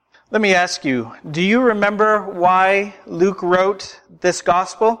Let me ask you, do you remember why Luke wrote this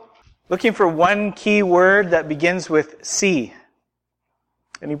gospel? Looking for one key word that begins with C.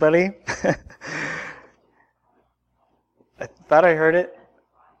 Anybody? I thought I heard it.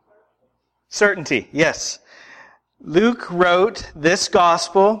 Certainty, yes. Luke wrote this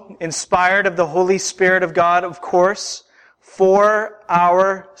gospel, inspired of the Holy Spirit of God, of course, for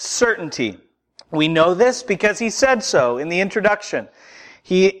our certainty. We know this because he said so in the introduction.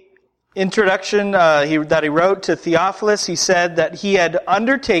 That he wrote to Theophilus, he said that he had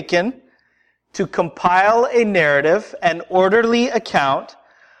undertaken to compile a narrative, an orderly account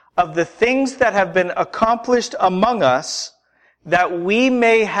of the things that have been accomplished among us, that we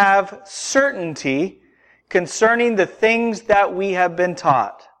may have certainty concerning the things that we have been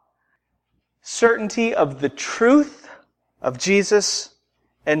taught. Certainty of the truth of Jesus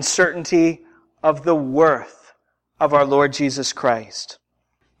and certainty of the worth of our Lord Jesus Christ.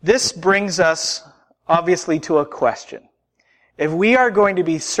 This brings us, obviously, to a question. If we are going to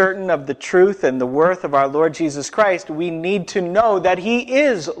be certain of the truth and the worth of our Lord Jesus Christ, we need to know that He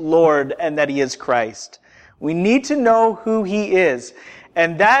is Lord and that He is Christ. We need to know who He is.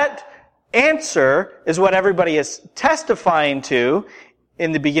 And that answer is what everybody is testifying to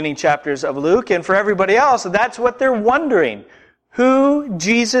in the beginning chapters of Luke. And for everybody else, that's what they're wondering, who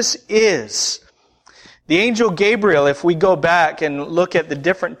Jesus is. The angel Gabriel, if we go back and look at the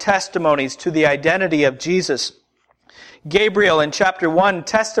different testimonies to the identity of Jesus, Gabriel in chapter 1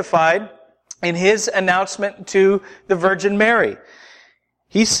 testified in his announcement to the Virgin Mary.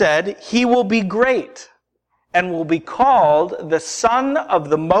 He said, "He will be great and will be called the Son of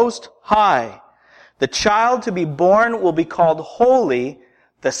the Most High. The child to be born will be called Holy,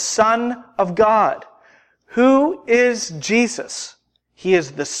 the Son of God." Who is Jesus? He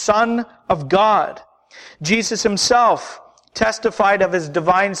is the Son of God. Jesus himself testified of his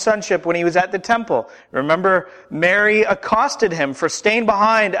divine sonship when he was at the temple. Remember, Mary accosted him for staying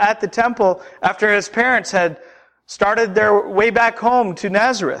behind at the temple after his parents had started their way back home to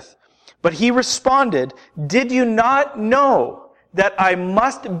Nazareth. But he responded, "Did you not know that I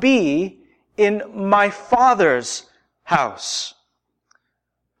must be in my Father's house?"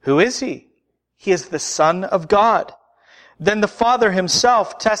 Who is he? He is the Son of God. Then the Father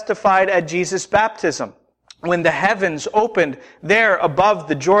himself testified at Jesus' baptism, when the heavens opened there above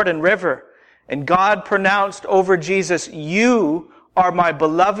the Jordan River, and God pronounced over Jesus, "You are my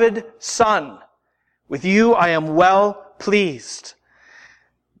beloved Son. With you I am well pleased."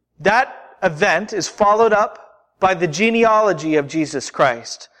 That event is followed up by the genealogy of Jesus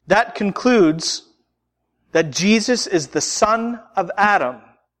Christ. That concludes that Jesus is the son of Adam,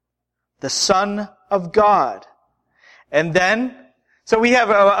 the Son of God. And then, so we have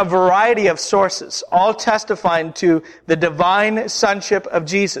a variety of sources, all testifying to the divine sonship of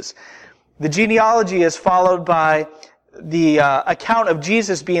Jesus. The genealogy is followed by the account of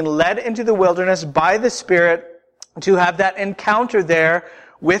Jesus being led into the wilderness by the Spirit to have that encounter there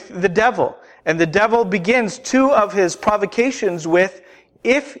with the devil. And the devil begins two of his provocations with,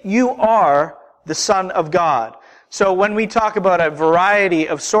 "If you are the Son of God." So when we talk about a variety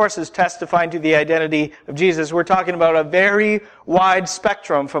of sources testifying to the identity of Jesus, we're talking about a very wide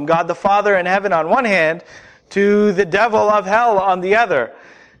spectrum from God the Father in heaven on one hand to the devil of hell on the other.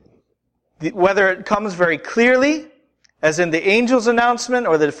 Whether it comes very clearly, as in the angel's announcement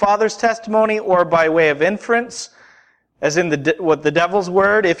or the Father's testimony, or by way of inference, as in the devil's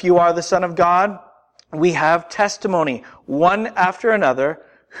word, "If you are the Son of God," we have testimony, one after another,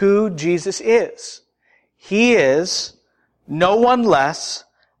 who Jesus is. He is no one less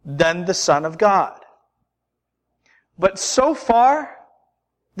than the Son of God. But so far,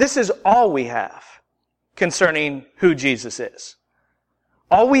 this is all we have concerning who Jesus is.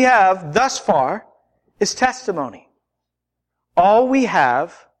 All we have thus far is testimony. All we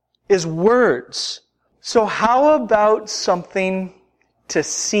have is words. So how about something to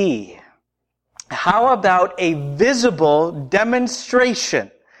see? How about a visible demonstration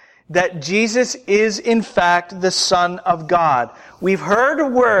that Jesus is in fact the Son of God? We've heard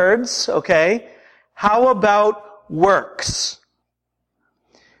words, okay? How about works?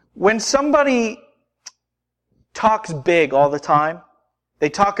 When somebody talks big all the time, they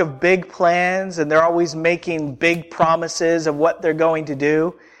talk of big plans and they're always making big promises of what they're going to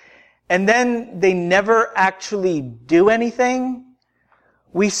do, and then they never actually do anything,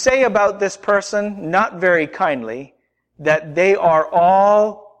 we say about this person, not very kindly, that they are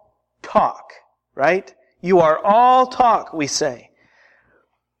all talk, right? You are all talk, we say.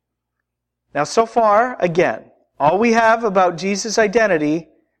 Now, so far, again, all we have about Jesus' identity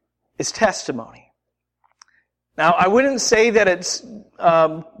is testimony. Now, I wouldn't say that it's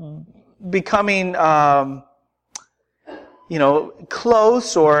becoming,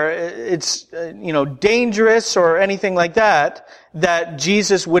 close, or it's, dangerous or anything like that, that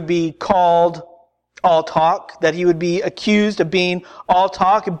Jesus would be called all talk, that he would be accused of being all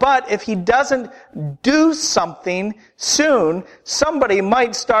talk. But if he doesn't do something soon, somebody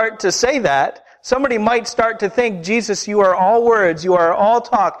might start to say that. Somebody might start to think, Jesus, you are all words, you are all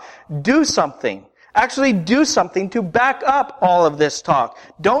talk. Do something. Actually do something to back up all of this talk.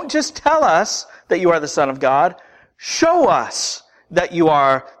 Don't just tell us that you are the Son of God. Show us that you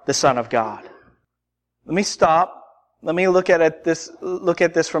are the Son of God. Let me stop. Let me look at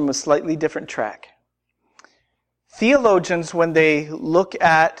this from a slightly different track. Theologians, when they look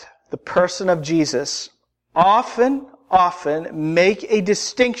at the person of Jesus, often make a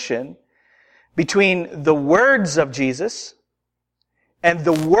distinction between the words of Jesus and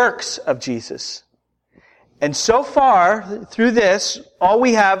the works of Jesus. And so far, through this, all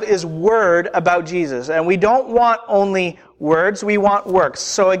we have is word about Jesus. And we don't want only words, we want works.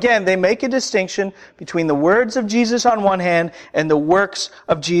 So again, they make a distinction between the words of Jesus on one hand and the works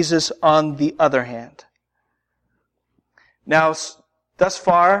of Jesus on the other hand. Now, thus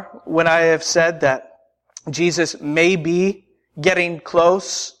far, when I have said that Jesus may be getting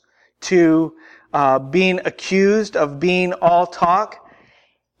close to being accused of being all talk,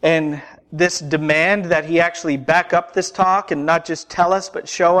 and this demand that he actually back up this talk and not just tell us but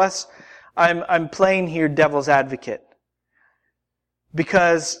show us, I'm playing here devil's advocate.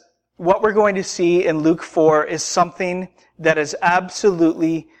 Because what we're going to see in Luke 4 is something that is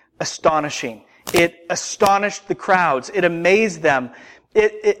absolutely astonishing. It astonished the crowds. It amazed them.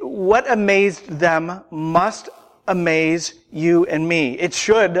 What amazed them must amaze you and me. It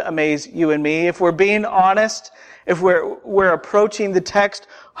should amaze you and me. If we're being honest, if we're approaching the text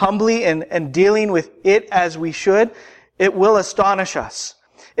humbly and dealing with it as we should, it will astonish us.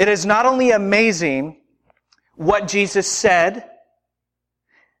 It is not only amazing what Jesus said,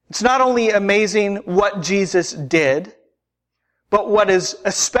 it's not only amazing what Jesus did, but what is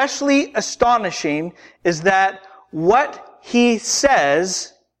especially astonishing is that what he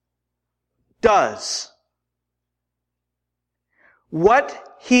says does.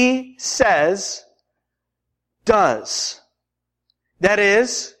 What he says does. That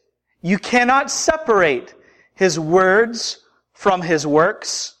is, you cannot separate his words from his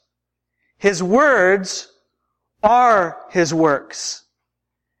works. His words are his works.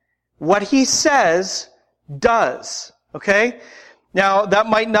 What he says does. Okay? Now, that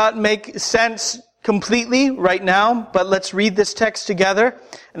might not make sense completely right now, but let's read this text together.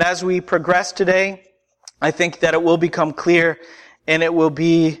 And as we progress today, I think that it will become clear and it will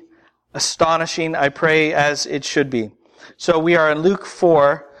be astonishing, I pray, as it should be. So we are in Luke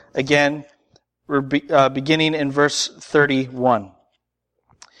 4, again, we're beginning in verse 31.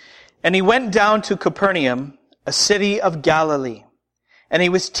 And he went down to Capernaum, a city of Galilee, and he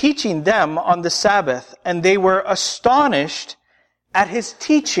was teaching them on the Sabbath, and they were astonished at his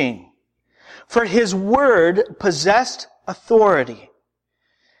teaching, for his word possessed authority.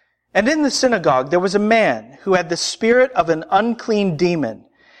 And in the synagogue there was a man who had the spirit of an unclean demon,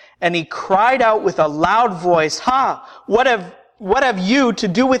 and he cried out with a loud voice, what have you to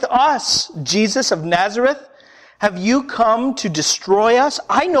do with us, Jesus of Nazareth? Have you come to destroy us?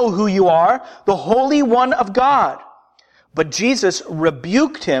 I know who you are, the Holy One of God. But Jesus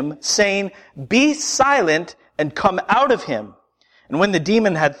rebuked him, saying, Be silent and come out of him. And when the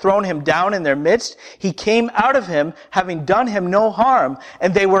demon had thrown him down in their midst, he came out of him, having done him no harm.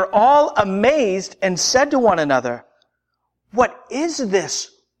 And they were all amazed and said to one another, What is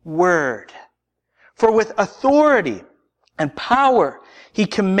this word? For with authority and power he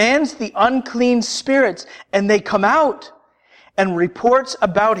commands the unclean spirits, and they come out. And reports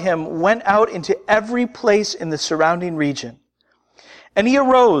about him went out into every place in the surrounding region. And he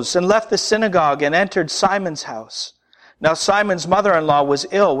arose and left the synagogue and entered Simon's house. Now Simon's mother-in-law was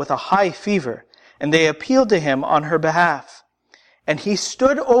ill with a high fever, and they appealed to him on her behalf. And he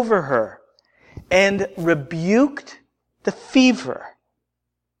stood over her and rebuked the fever,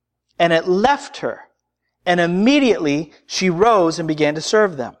 and it left her. And immediately she rose and began to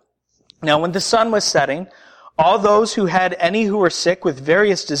serve them. Now when the sun was setting, all those who had any who were sick with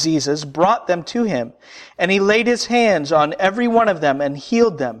various diseases brought them to him. And he laid his hands on every one of them and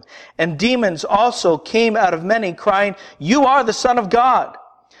healed them. And demons also came out of many, crying, You are the Son of God.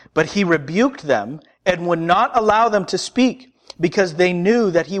 But he rebuked them and would not allow them to speak, because they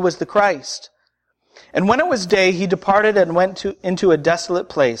knew that he was the Christ. And when it was day, he departed and went into a desolate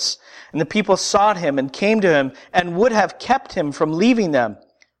place. And the people sought him and came to him and would have kept him from leaving them.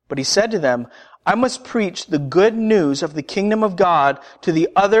 But he said to them, I must preach the good news of the kingdom of God to the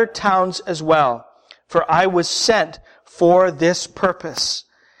other towns as well, for I was sent for this purpose."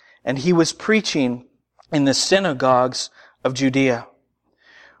 And he was preaching in the synagogues of Judea.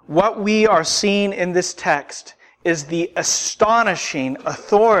 What we are seeing in this text is the astonishing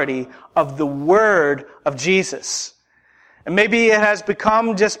authority of the word of Jesus. And maybe it has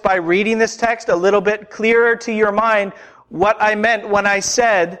become, just by reading this text, a little bit clearer to your mind what I meant when I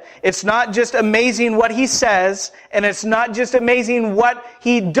said it's not just amazing what he says, and it's not just amazing what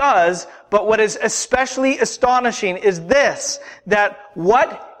he does, but what is especially astonishing is this, that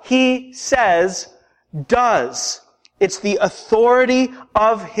what he says does. It's the authority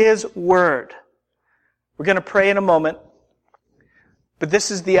of his word. We're going to pray in a moment, but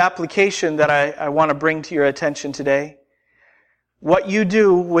this is the application that I want to bring to your attention today. What you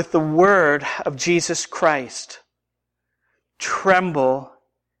do with the word of Jesus Christ, tremble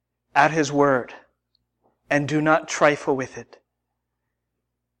at his word and do not trifle with it.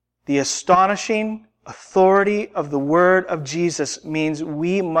 The astonishing authority of the word of Jesus means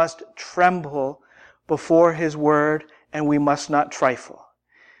we must tremble before his word and we must not trifle.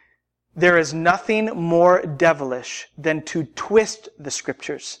 There is nothing more devilish than to twist the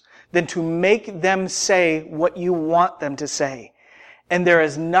scriptures, than to make them say what you want them to say. And there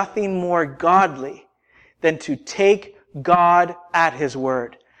is nothing more godly than to take God at his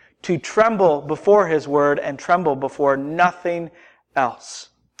word, to tremble before his word and tremble before nothing else.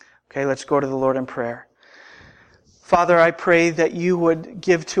 Okay, let's go to the Lord in prayer. Father, I pray that you would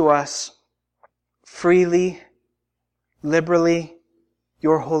give to us freely, liberally,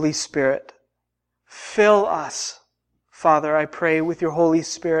 your Holy Spirit. Fill us, Father, I pray, with your Holy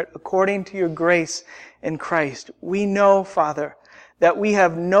Spirit according to your grace in Christ. We know, Father, that we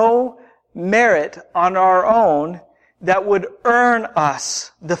have no merit on our own that would earn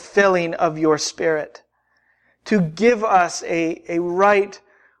us the filling of your Spirit, to give us a right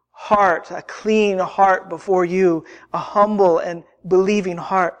heart, a clean heart before you, a humble and believing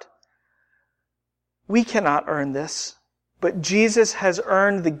heart. We cannot earn this, but Jesus has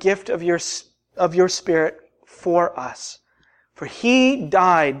earned the gift of your Spirit for us. For he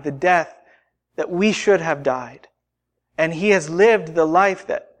died the death that we should have died, and he has lived the life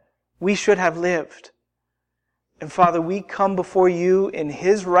that we should have lived. And Father, we come before you in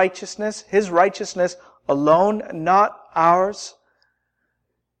his righteousness alone, not ours.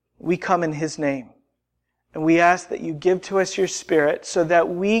 We come in his name. And we ask that you give to us your Spirit so that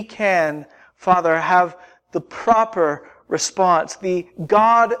we can, Father, have the proper response, the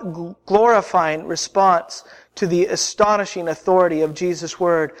God-glorifying response to the astonishing authority of Jesus'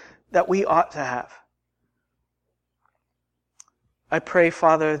 word that we ought to have. I pray,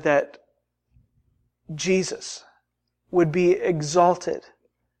 Father, that Jesus would be exalted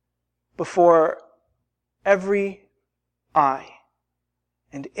before every eye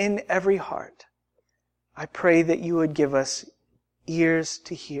and in every heart. I pray that you would give us ears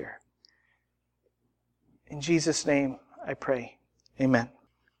to hear. In Jesus' name I pray. Amen.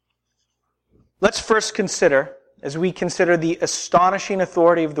 Let's first consider, as we consider the astonishing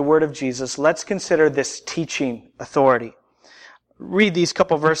authority of the word of Jesus, let's consider this teaching authority. Read these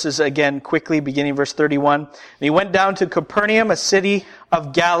couple verses again quickly, beginning verse 31. And he went down to Capernaum, a city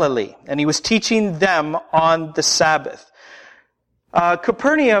of Galilee, and he was teaching them on the Sabbath.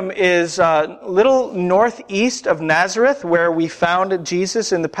 Capernaum is a little northeast of Nazareth, where we found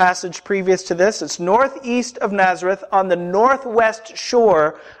Jesus in the passage previous to this. It's northeast of Nazareth on the northwest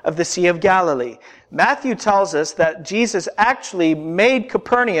shore of the Sea of Galilee. Matthew tells us that Jesus actually made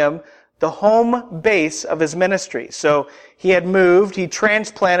Capernaum the home base of his ministry. So he had moved, he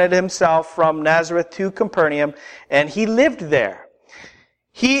transplanted himself from Nazareth to Capernaum, and he lived there.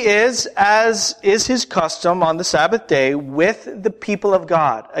 He is, as is his custom on the Sabbath day, with the people of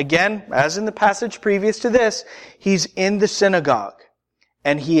God. Again, as in the passage previous to this, he's in the synagogue,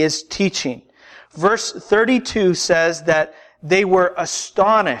 and he is teaching. Verse 32 says that they were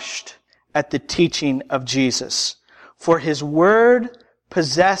astonished at the teaching of Jesus, for his word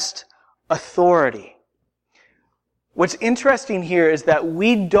possessed authority. What's interesting here is that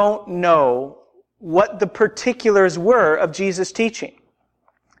we don't know what the particulars were of Jesus' teaching.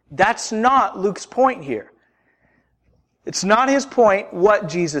 That's not Luke's point here. It's not his point what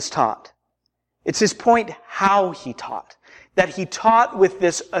Jesus taught. It's his point how he taught. That he taught with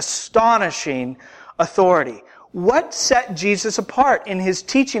this astonishing authority. What set Jesus apart in his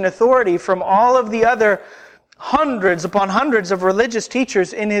teaching authority from all of the other hundreds upon hundreds of religious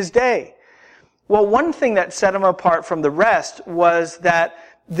teachers in his day? Well, one thing that set him apart from the rest was that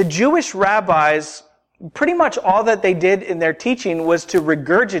the Jewish rabbis pretty much all that they did in their teaching was to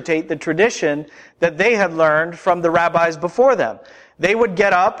regurgitate the tradition that they had learned from the rabbis before them. They would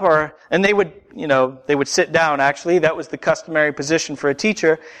get up and they would sit down actually. That was the customary position for a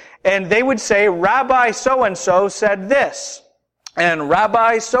teacher. And they would say, Rabbi so-and-so said this. And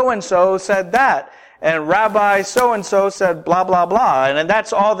Rabbi so-and-so said that. And Rabbi so-and-so said blah, blah, blah. And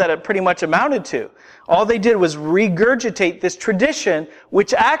that's all that it pretty much amounted to. All they did was regurgitate this tradition,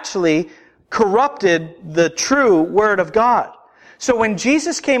 which actually corrupted the true Word of God. So when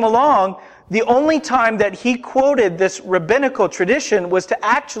Jesus came along, the only time that he quoted this rabbinical tradition was to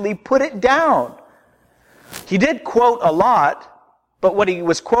actually put it down. He did quote a lot, but what he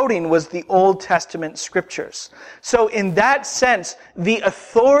was quoting was the Old Testament scriptures. So in that sense, the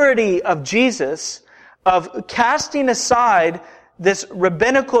authority of Jesus, of casting aside this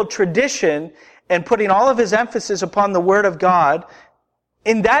rabbinical tradition and putting all of his emphasis upon the Word of God,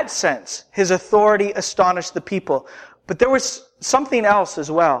 in that sense, his authority astonished the people. But there was something else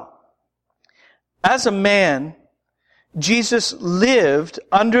as well. As a man, Jesus lived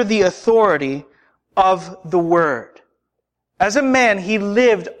under the authority of the Word. As a man, he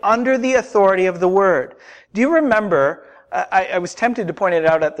lived under the authority of the Word. Do you remember, I was tempted to point it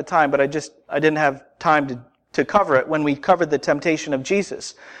out at the time, but I didn't have time to cover it when we covered the temptation of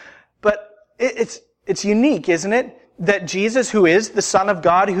Jesus. But it's unique, isn't it? That Jesus, who is the Son of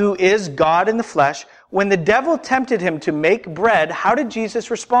God, who is God in the flesh, when the devil tempted him to make bread, how did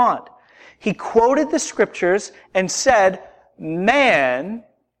Jesus respond? He quoted the scriptures and said, man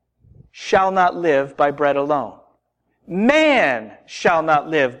shall not live by bread alone. Man shall not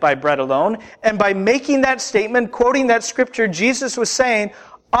live by bread alone. And by making that statement, quoting that scripture, Jesus was saying,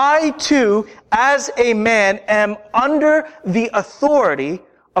 I too, as a man, am under the authority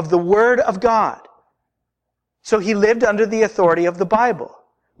of the Word of God. So he lived under the authority of the Bible.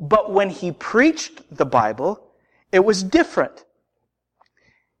 But when he preached the Bible, it was different.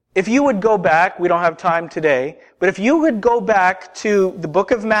 If you would go back, we don't have time today, but if you would go back to the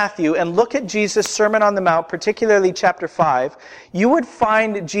book of Matthew and look at Jesus' Sermon on the Mount, particularly chapter 5, you would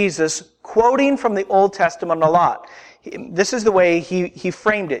find Jesus quoting from the Old Testament a lot. This is the way he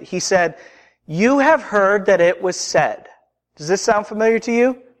framed it. He said, you have heard that it was said. Does this sound familiar to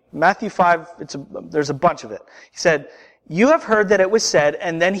you? Matthew 5, there's a bunch of it. He said, you have heard that it was said,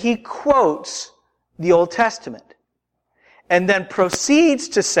 and then he quotes the Old Testament. And then proceeds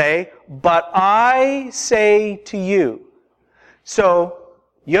to say, but I say to you. So,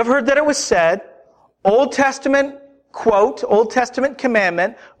 you have heard that it was said, Old Testament quote, Old Testament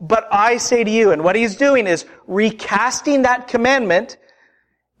commandment, but I say to you. And what he's doing is recasting that commandment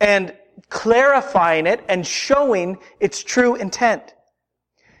and clarifying it and showing its true intent.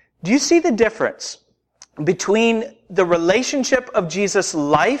 Do you see the difference between the relationship of Jesus'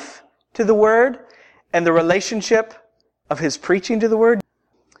 life to the Word and the relationship of his preaching to the Word?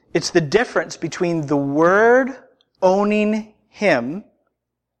 It's the difference between the Word owning him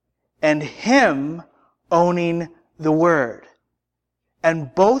and him owning the Word.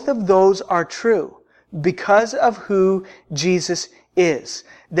 And both of those are true because of who Jesus is.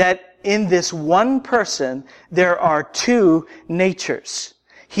 That in this one person, there are two natures.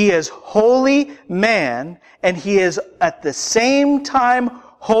 He is holy man, and he is at the same time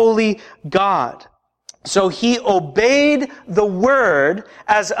holy God. So he obeyed the Word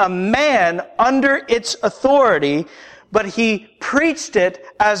as a man under its authority, but he preached it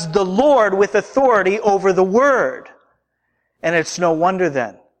as the Lord with authority over the Word. And it's no wonder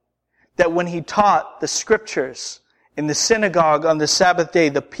then that when he taught the Scriptures in the synagogue on the Sabbath day,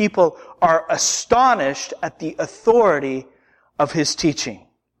 the people are astonished at the authority of his teaching.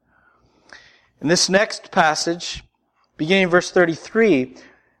 In this next passage, beginning in verse 33,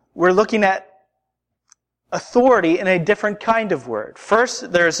 we're looking at authority in a different kind of word.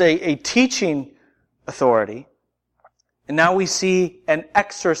 First, there's a teaching authority, and now we see an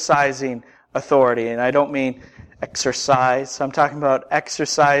exercising authority. And I don't mean exercise, I'm talking about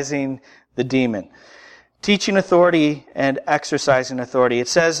exercising the demon. Teaching authority and exercising authority. It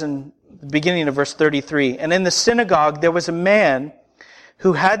says in the beginning of verse 33, and in the synagogue there was a man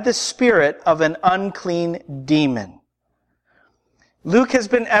who had the spirit of an unclean demon. Luke has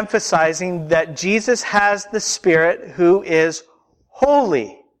been emphasizing that Jesus has the Spirit who is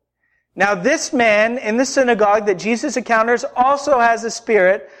holy. Now this man in the synagogue that Jesus encounters also has a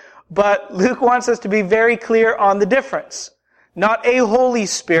spirit, but Luke wants us to be very clear on the difference. Not a holy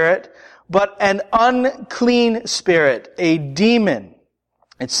spirit, but an unclean spirit, a demon.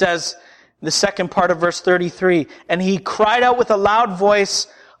 It says, the second part of verse 33, and he cried out with a loud voice,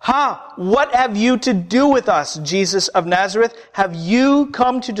 Ha! What have you to do with us, Jesus of Nazareth? Have you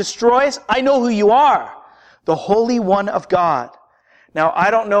come to destroy us? I know who you are, the Holy One of God. Now, I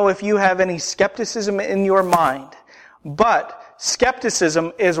don't know if you have any skepticism in your mind, but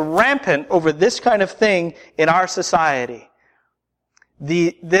skepticism is rampant over this kind of thing in our society.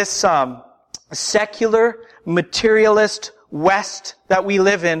 This secular, materialist West that we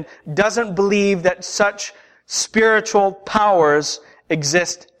live in doesn't believe that such spiritual powers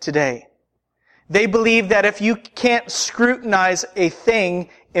exist today. They believe that if you can't scrutinize a thing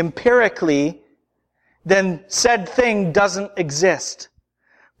empirically, then said thing doesn't exist.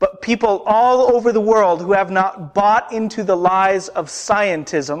 But people all over the world who have not bought into the lies of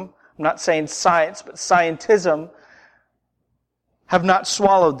scientism, I'm not saying science, but scientism, have not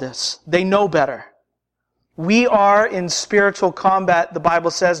swallowed this. They know better. We are in spiritual combat, the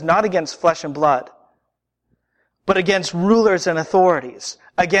Bible says, not against flesh and blood, but against rulers and authorities,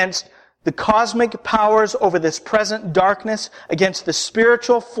 against the cosmic powers over this present darkness, against the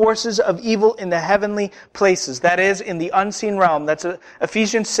spiritual forces of evil in the heavenly places, that is, in the unseen realm. That's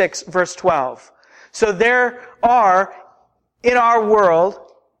Ephesians 6, verse 12. So there are, in our world,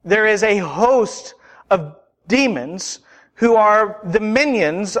 there is a host of demons who are the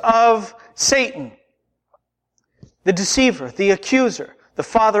minions of Satan, the deceiver, the accuser, the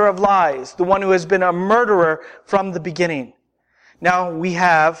father of lies, the one who has been a murderer from the beginning. Now we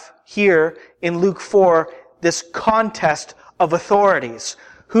have here in Luke 4 this contest of authorities.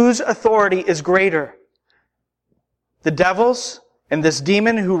 Whose authority is greater? The devil's and this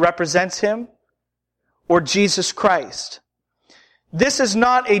demon who represents him, or Jesus Christ? This is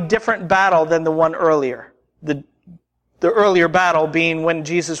not a different battle than the one earlier. The earlier battle being when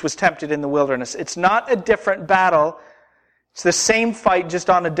Jesus was tempted in the wilderness. It's not a different battle. It's the same fight, just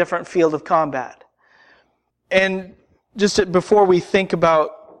on a different field of combat. And just before we think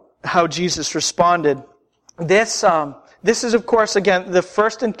about how Jesus responded, this is, of course, again, the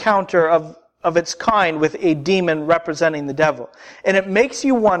first encounter of its kind with a demon representing the devil. And it makes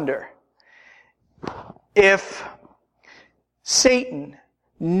you wonder if Satan,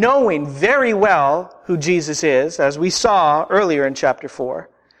 knowing very well who Jesus is, as we saw earlier in chapter 4,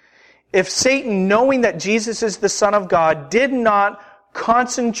 if Satan, knowing that Jesus is the Son of God, did not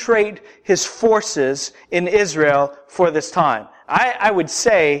concentrate his forces in Israel for this time. I would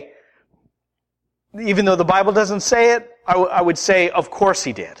say, even though the Bible doesn't say it, I would say, of course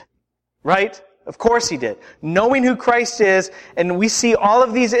he did. Right? Of course he did. Knowing who Christ is, and we see all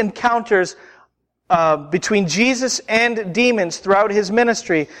of these encounters between Jesus and demons throughout his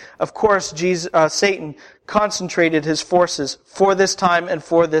ministry. Of course, Satan concentrated his forces for this time and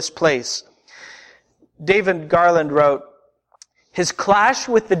for this place. David Garland wrote, "His clash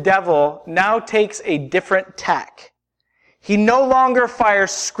with the devil now takes a different tack. He no longer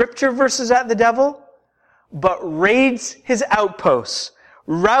fires scripture verses at the devil, but raids his outposts,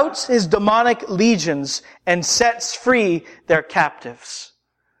 routs his demonic legions, and sets free their captives."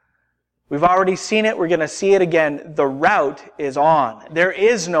 We've already seen it. We're going to see it again. The rout is on. There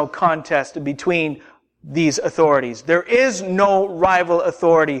is no contest between these authorities. There is no rival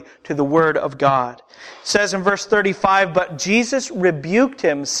authority to the Word of God. It says in verse 35, "But Jesus rebuked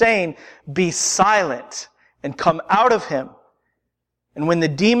him, saying, 'Be silent, and come out of him.' And when the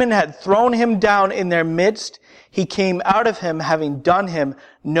demon had thrown him down in their midst, he came out of him, having done him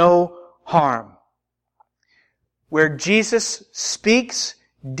no harm." Where Jesus speaks,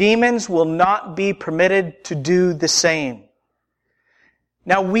 demons will not be permitted to do the same.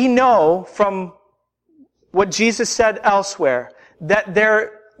 Now we know from what Jesus said elsewhere that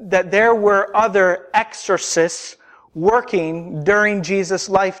there were other exorcists working during Jesus'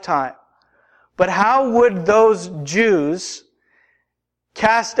 lifetime. But how would those Jews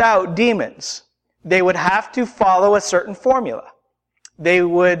cast out demons? They would have to follow a certain formula. They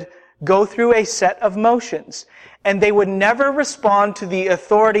would go through a set of motions. And they would never respond to the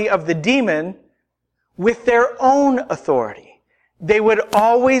authority of the demon with their own authority. They would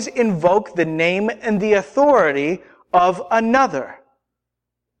always invoke the name and the authority of another.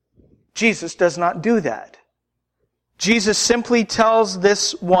 Jesus does not do that. Jesus simply tells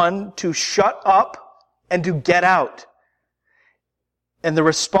this one to shut up and to get out. And the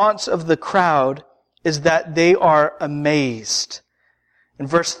response of the crowd is that they are amazed. In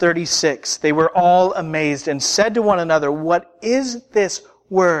verse 36, they were all amazed and said to one another, "What is this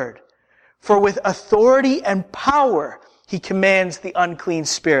word? For with authority and power he commands the unclean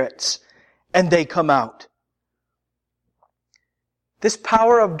spirits, and they come out." This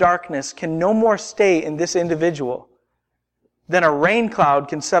power of darkness can no more stay in this individual than a rain cloud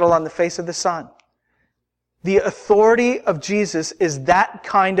can settle on the face of the sun. The authority of Jesus is that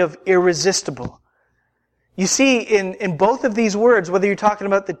kind of irresistible. You see, in both of these words, whether you're talking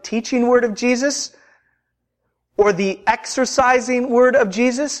about the teaching word of Jesus or the exercising word of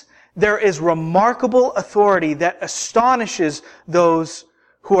Jesus, there is remarkable authority that astonishes those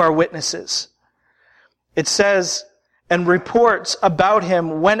who are witnesses. It says, and reports about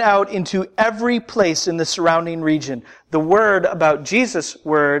him went out into every place in the surrounding region. The word about Jesus'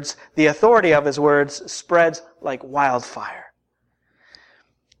 words, the authority of his words, spreads like wildfire.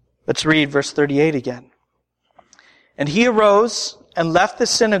 Let's read verse 38 again. And he arose and left the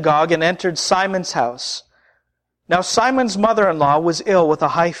synagogue and entered Simon's house. Now Simon's mother-in-law was ill with a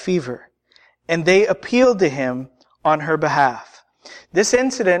high fever, and they appealed to him on her behalf. This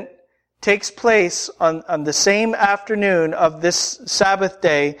incident takes place on the same afternoon of this Sabbath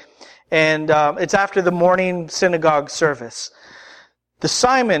day, and it's after the morning synagogue service. The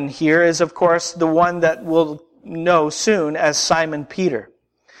Simon here is, of course, the one that we'll know soon as Simon Peter.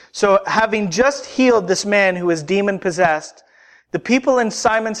 So having just healed this man who is demon-possessed, the people in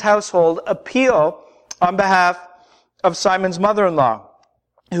Simon's household appeal on behalf of Simon's mother-in-law,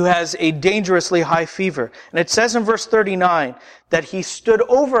 who has a dangerously high fever. And it says in verse 39 that he stood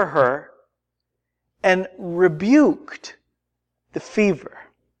over her and rebuked the fever.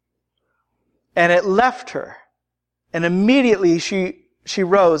 And it left her. And immediately she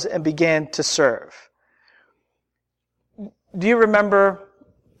rose and began to serve. Do you remember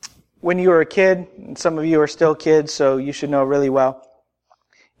when you were a kid? And some of you are still kids, so you should know really well.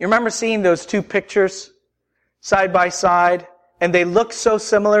 You remember seeing those two pictures side by side, and they look so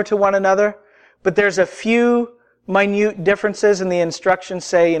similar to one another, but there's a few minute differences, and the instructions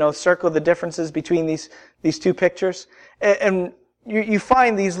say, circle the differences between these two pictures. And you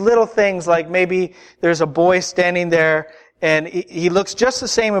find these little things, like maybe there's a boy standing there, and he looks just the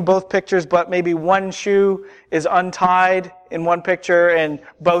same in both pictures, but maybe one shoe is untied in one picture, and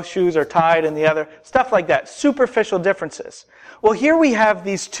both shoes are tied in the other. Stuff like that. Superficial differences. Well, here we have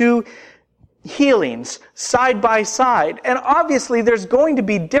these two healings side by side. And obviously there's going to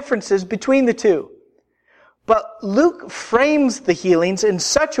be differences between the two. But Luke frames the healings in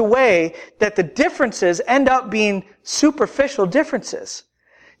such a way that the differences end up being superficial differences.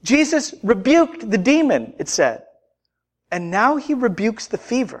 Jesus rebuked the demon, it said. And now he rebukes the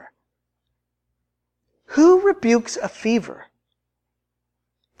fever. Who rebukes a fever?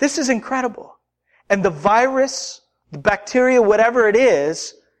 This is incredible. And the virus, the bacteria, whatever it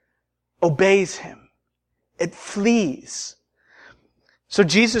is, obeys him. It flees. So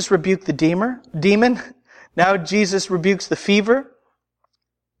Jesus rebuked the demon. Now Jesus rebukes the fever,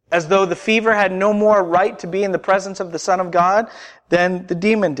 as though the fever had no more right to be in the presence of the Son of God than the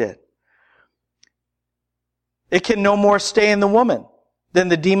demon did. It can no more stay in the woman than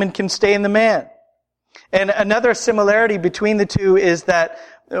the demon can stay in the man. And another similarity between the two is that,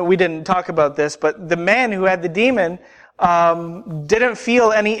 we didn't talk about this, but the man who had the demon didn't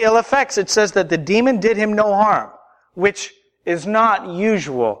feel any ill effects. It says that the demon did him no harm, which is not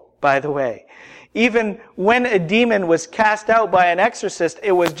usual, by the way. Even when a demon was cast out by an exorcist,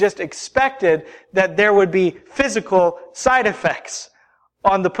 it was just expected that there would be physical side effects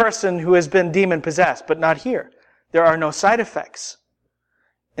on the person who has been demon-possessed, but not here. There are no side effects.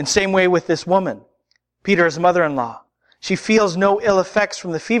 In same way with this woman, Peter's mother-in-law. She feels no ill effects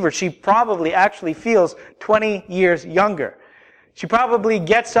from the fever. She probably actually feels 20 years younger. She probably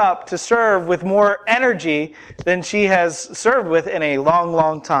gets up to serve with more energy than she has served with in a long,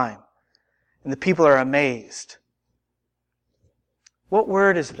 long time. And the people are amazed. What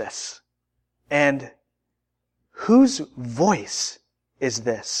word is this? And whose voice is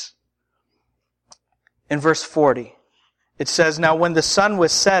this? In verse 40, it says, Now when the sun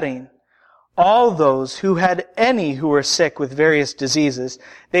was setting, all those who had any who were sick with various diseases,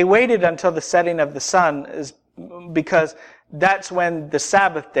 they waited until the setting of the sun, because that's when the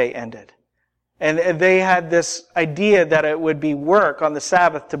Sabbath day ended. And they had this idea that it would be work on the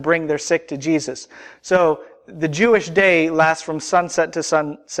Sabbath to bring their sick to Jesus. So the Jewish day lasts from sunset to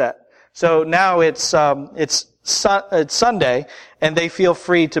sunset. So now it's Sunday, and they feel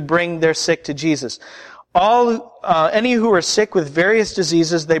free to bring their sick to Jesus. Any who were sick with various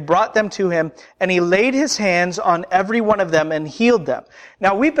diseases, they brought them to him, and he laid his hands on every one of them and healed them.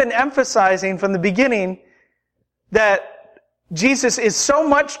 Now, we've been emphasizing from the beginning that Jesus is so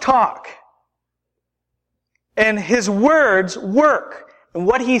much talk, and his words work, and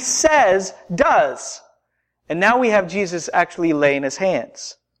what he says does. And now we have Jesus actually laying his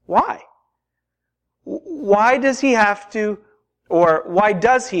hands. Why? Why does he have to, or why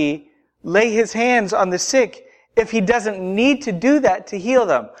does he lay his hands on the sick if he doesn't need to do that to heal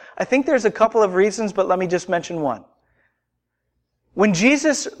them? I think there's a couple of reasons, but let me just mention one. When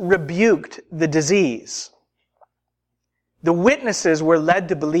Jesus rebuked the disease, the witnesses were led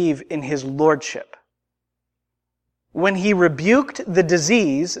to believe in his lordship. When he rebuked the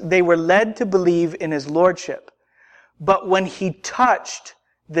disease, they were led to believe in his lordship. But when he touched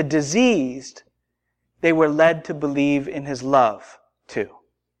the diseased, they were led to believe in his love too.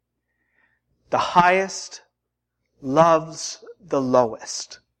 The highest loves the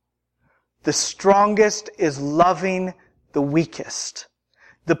lowest. The strongest is loving the weakest.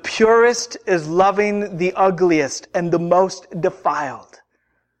 The purest is loving the ugliest and the most defiled.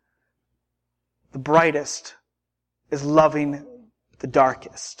 The brightest is loving the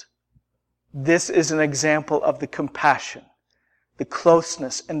darkest. This is an example of the compassion, the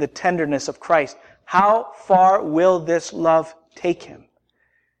closeness, and the tenderness of Christ. How far will this love take him?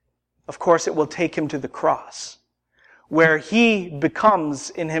 Of course, it will take him to the cross, where he becomes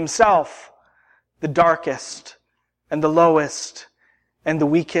in himself the darkest and the lowest and the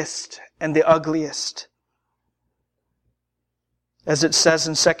weakest and the ugliest. As it says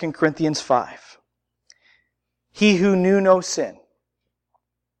in 2 Corinthians 5, he who knew no sin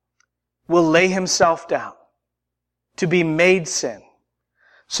will lay himself down to be made sin,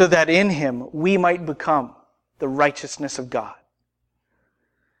 so that in him we might become the righteousness of God.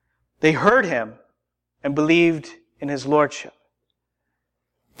 They heard him and believed in his lordship.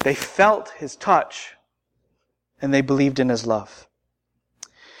 They felt his touch and they believed in his love.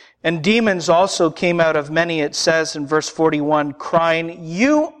 And demons also came out of many, it says in verse 41, crying,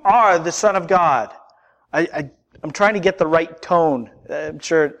 "You are the Son of God." I'm trying to get the right tone, I'm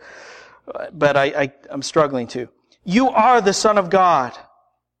sure, but I'm struggling to. "You are the Son of God."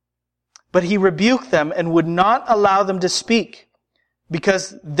 But he rebuked them and would not allow them to speak,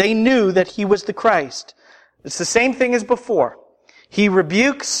 because they knew that he was the Christ. It's the same thing as before. He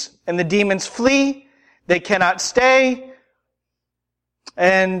rebukes and the demons flee. They cannot stay.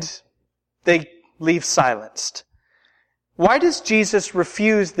 And they leave silenced. Why does Jesus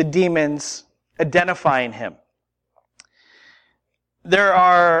refuse the demons identifying him? There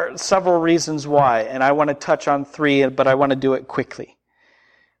are several reasons why, and I want to touch on 3, but I want to do it quickly.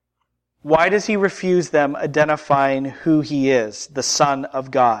 Why does he refuse them identifying who he is, the Son of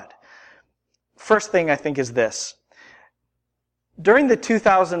God? First thing I think is this. During the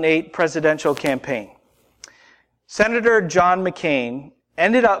 2008 presidential campaign, Senator John McCain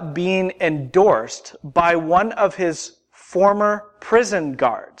ended up being endorsed by one of his former prison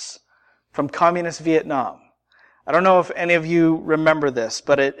guards from communist Vietnam. I don't know if any of you remember this,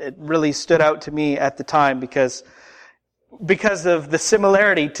 but it really stood out to me at the time because of the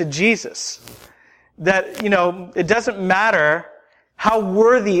similarity to Jesus. That, it doesn't matter how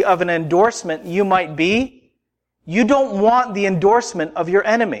worthy of an endorsement you might be, you don't want the endorsement of your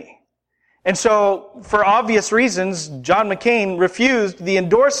enemy. And so, for obvious reasons, John McCain refused the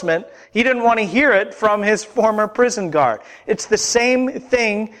endorsement. He didn't want to hear it from his former prison guard. It's the same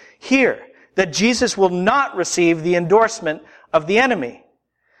thing here, that Jesus will not receive the endorsement of the enemy.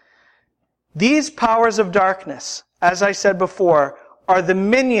 These powers of darkness, as I said before, are the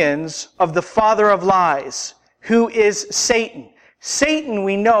minions of the father of lies, who is Satan. Satan,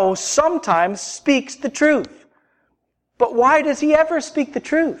 we know, sometimes speaks the truth. But why does he ever speak the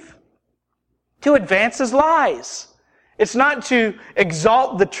truth? To advance his lies. It's not to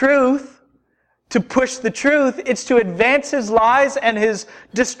exalt the truth, to push the truth. It's to advance his lies and his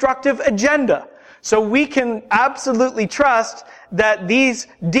destructive agenda. So we can absolutely trust that these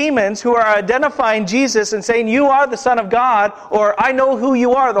demons who are identifying Jesus and saying, "You are the Son of God," or "I know who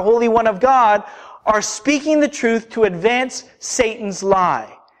you are, the Holy One of God," are speaking the truth to advance Satan's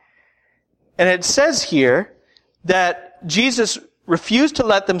lie. And it says here that Jesus refused to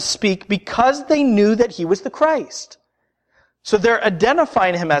let them speak because they knew that he was the Christ. So they're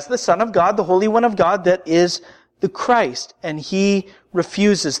identifying him as the Son of God, the Holy One of God, that is the Christ. And he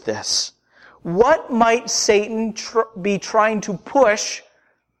refuses this. What might Satan be trying to push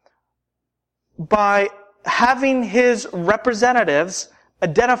by having his representatives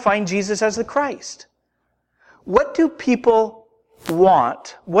identifying Jesus as the Christ? What do people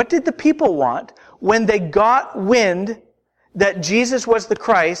want? What did the people want when they got wind that Jesus was the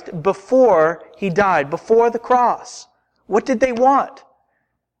Christ before he died, before the cross? What did they want?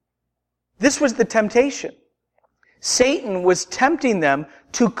 This was the temptation. Satan was tempting them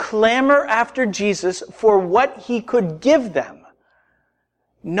to clamor after Jesus for what he could give them,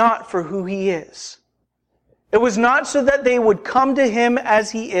 not for who he is. It was not so that they would come to him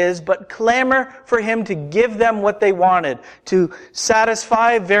as he is, but clamor for him to give them what they wanted, to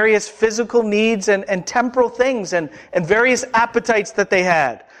satisfy various physical needs and temporal things and various appetites that they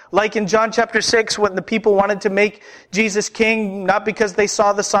had. Like in John chapter 6, when the people wanted to make Jesus king, not because they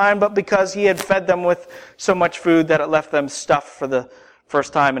saw the sign, but because he had fed them with so much food that it left them stuffed for the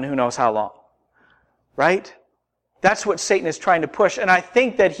first time in who knows how long. Right? That's what Satan is trying to push. And I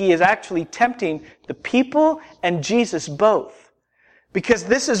think that he is actually tempting the people and Jesus both. Because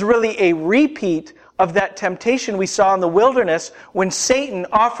this is really a repeat of that temptation we saw in the wilderness when Satan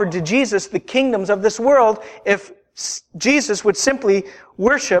offered to Jesus the kingdoms of this world if Jesus would simply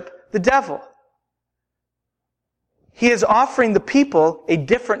worship the devil. He is offering the people a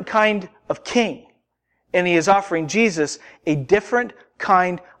different kind of king. And he is offering Jesus a different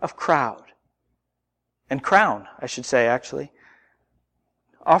kind of crowd. And crown, I should say, actually.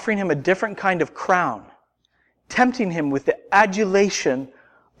 Offering him a different kind of crown. Tempting him with the adulation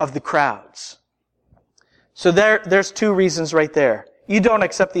of the crowds. So there's two reasons right there. You don't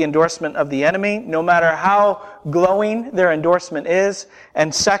accept the endorsement of the enemy, no matter how glowing their endorsement is.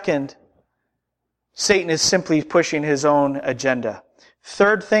 And second, Satan is simply pushing his own agenda.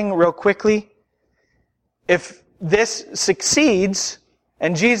 Third thing, real quickly, if this succeeds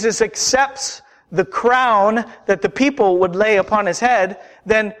and Jesus accepts the crown that the people would lay upon his head,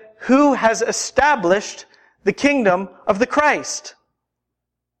 then who has established the kingdom of the Christ?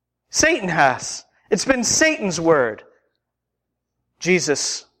 Satan has. It's been Satan's word.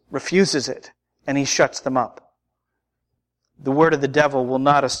 Jesus refuses it, and he shuts them up. The word of the devil will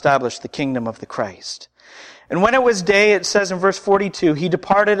not establish the kingdom of the Christ. And when it was day, it says in verse 42, he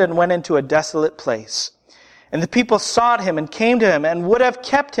departed and went into a desolate place. And the people sought him and came to him and would have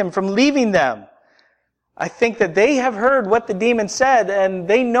kept him from leaving them. I think that they have heard what the demon said, and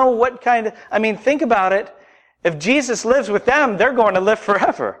they know what kind of... think about it. If Jesus lives with them, they're going to live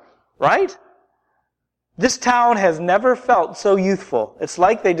forever, right? This town has never felt so youthful. It's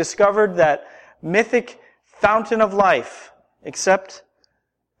like they discovered that mythic fountain of life, except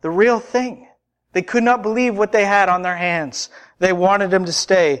the real thing. They could not believe what they had on their hands. They wanted him to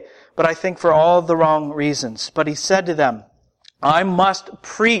stay, but I think for all the wrong reasons. But he said to them, I must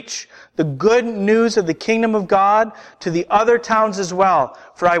preach the good news of the kingdom of God to the other towns as well,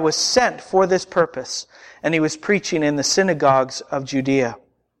 for I was sent for this purpose. And he was preaching in the synagogues of Judea.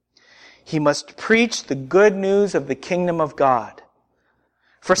 He must preach the good news of the kingdom of God.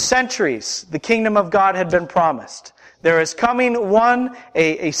 For centuries, the kingdom of God had been promised. There is coming one,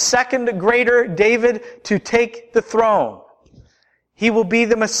 a second greater David, to take the throne. He will be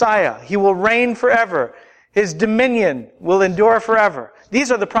the Messiah. He will reign forever. His dominion will endure forever.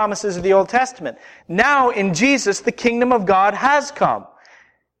 These are the promises of the Old Testament. Now in Jesus, the kingdom of God has come.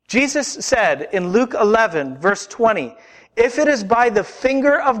 Jesus said in Luke 11, verse 20, if it is by the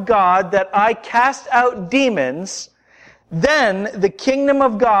finger of God that I cast out demons, then the kingdom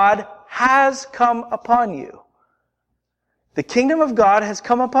of God has come upon you. The kingdom of God has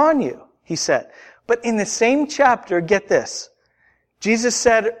come upon you, he said. But in the same chapter, get this. Jesus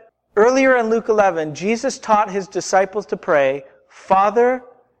said earlier in Luke 11, Jesus taught his disciples to pray, Father,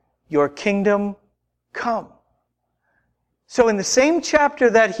 your kingdom come. So in the same chapter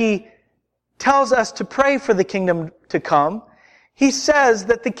that he tells us to pray for the kingdom to come, he says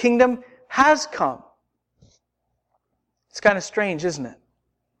that the kingdom has come. It's kind of strange, isn't it?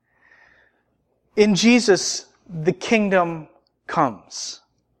 In Jesus, the kingdom comes.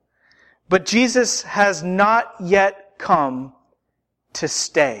 But Jesus has not yet come to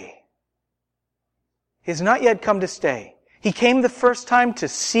stay. He has not yet come to stay. He came the first time to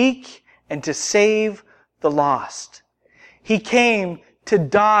seek and to save the lost. He came to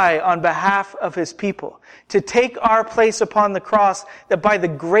die on behalf of his people, to take our place upon the cross, that by the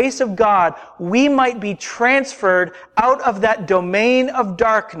grace of God, we might be transferred out of that domain of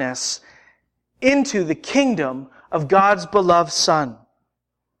darkness into the kingdom of God's beloved Son.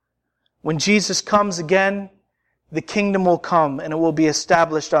 When Jesus comes again, the kingdom will come and it will be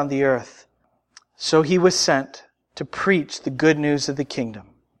established on the earth. So he was sent to preach the good news of the kingdom.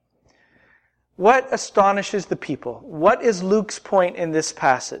 What astonishes the people? What is Luke's point in this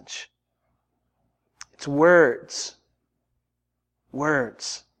passage? It's words.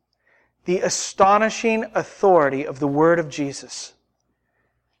 Words. The astonishing authority of the word of Jesus.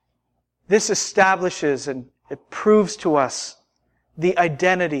 This establishes and it proves to us the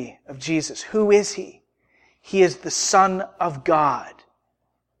identity of Jesus. Who is he? He is the Son of God.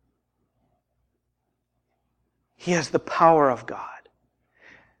 He has the power of God.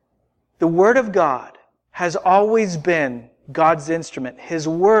 The Word of God has always been God's instrument. His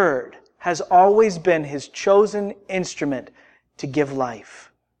Word has always been His chosen instrument to give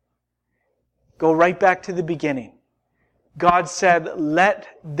life. Go right back to the beginning. God said, "Let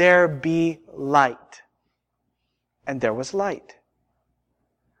there be light." And there was light.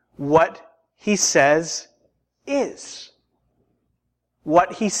 What He says is.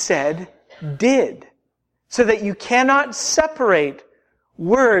 What He said did. So that you cannot separate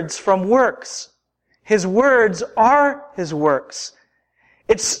words from works. His words are His works.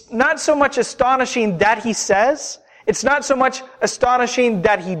 It's not so much astonishing that He says. It's not so much astonishing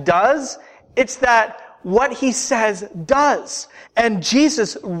that He does. It's that what He says does. And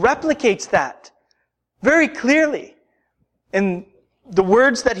Jesus replicates that very clearly in the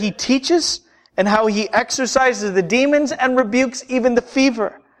words that He teaches and how He exorcises the demons and rebukes even the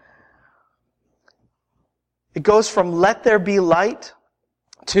fever. It goes from "let there be light"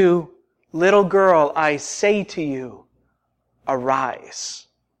 to "little girl, I say to you, arise."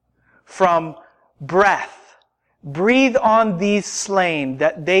 From breath, breathe on these slain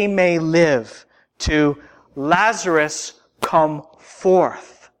that they may live, to Lazarus, come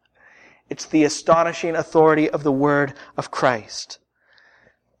forth. It's the astonishing authority of the word of Christ.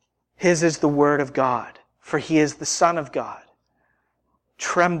 His is the word of God, for He is the Son of God.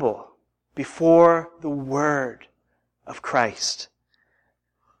 Tremble before the word of Christ.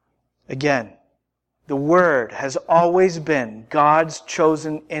 Again, the Word has always been God's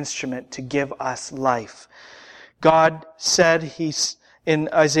chosen instrument to give us life. God said in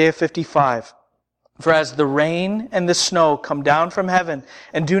Isaiah 55, "For as the rain and the snow come down from heaven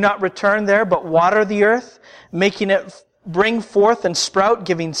and do not return there, but water the earth, making it bring forth and sprout,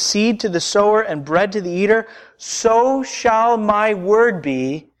 giving seed to the sower and bread to the eater, so shall my word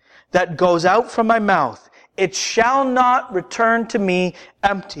be that goes out from my mouth. It shall not return to me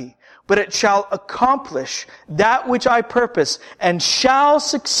empty, but it shall accomplish that which I purpose, and shall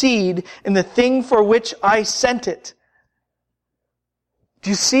succeed in the thing for which I sent it." Do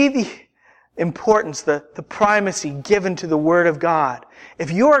you see the importance, the primacy given to the Word of God?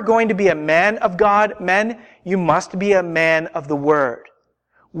 If you are going to be a man of God, men, you must be a man of the Word.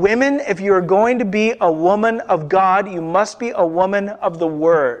 Women, if you are going to be a woman of God, you must be a woman of the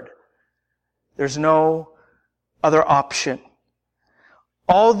Word. There's no other option.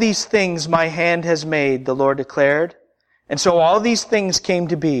 "All these things my hand has made," the Lord declared. And so all these things came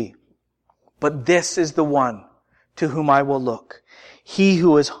to be. "But this is the one to whom I will look. He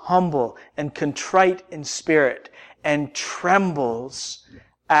who is humble and contrite in spirit and trembles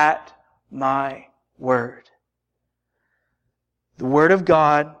at my word." The Word of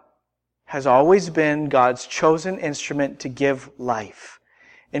God has always been God's chosen instrument to give life.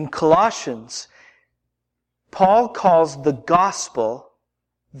 In Colossians, Paul calls the gospel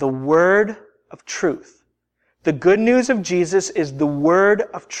the word of truth. The good news of Jesus is the word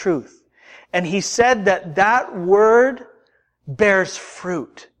of truth. And he said that that word bears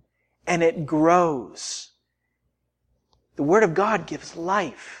fruit and it grows. The Word of God gives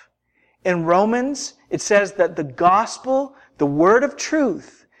life. In Romans, it says that the gospel, the word of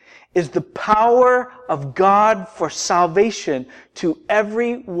truth, is the power of God for salvation to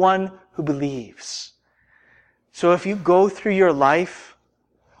everyone who believes. So if you go through your life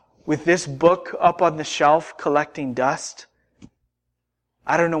with this book up on the shelf collecting dust,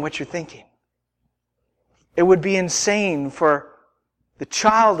 I don't know what you're thinking. It would be insane for the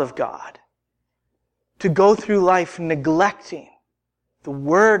child of God to go through life neglecting the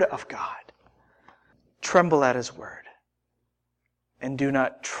Word of God. Tremble at His Word and do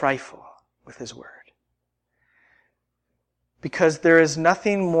not trifle with His Word. Because there is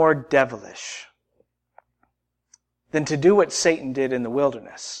nothing more devilish than to do what Satan did in the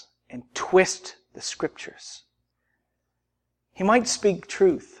wilderness and twist the Scriptures. He might speak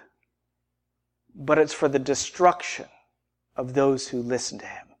truth, but it's for the destruction of those who listen to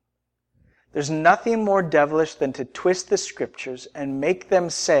him. There's nothing more devilish than to twist the Scriptures and make them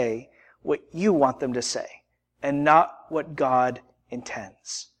say what you want them to say and not what God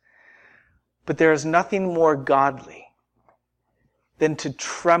intends. But there is nothing more godly than to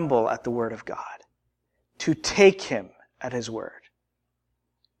tremble at the Word of God, to take Him at His word,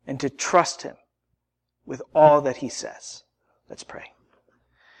 and to trust Him with all that He says. Let's pray.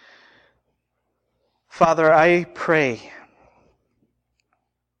 Father, I pray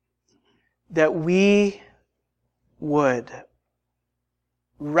that we would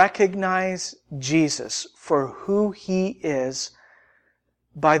recognize Jesus for who He is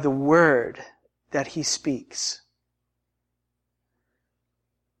by the word that He speaks.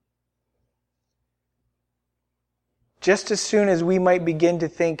 Just as soon as we might begin to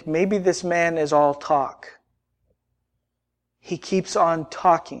think, maybe this man is all talk, he keeps on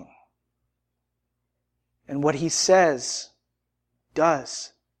talking And what he says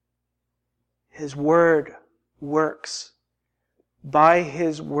does. His word works. By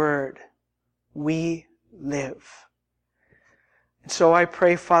his word, we live. And so I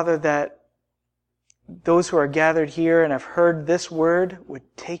pray, Father, that those who are gathered here and have heard this word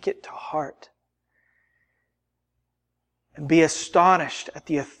would take it to heart and be astonished at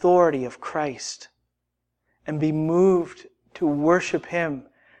the authority of Christ and be moved to worship him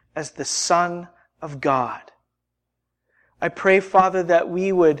as the Son of God. I pray, Father, that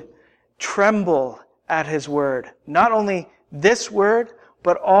we would tremble at his word. Not only this word,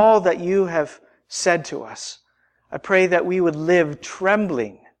 but all that you have said to us. I pray that we would live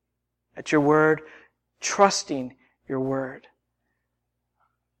trembling at your word, trusting your word,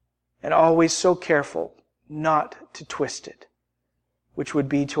 and always so careful not to twist it, which would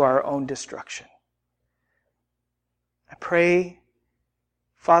be to our own destruction. I pray,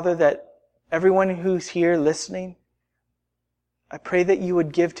 Father, that everyone who's here listening, I pray that you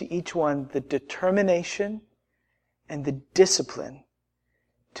would give to each one the determination and the discipline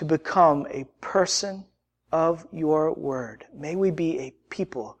to become a person of your word. May we be a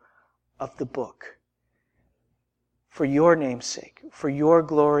people of the book. For your name's sake, for your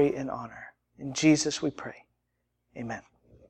glory and honor. In Jesus we pray. Amen.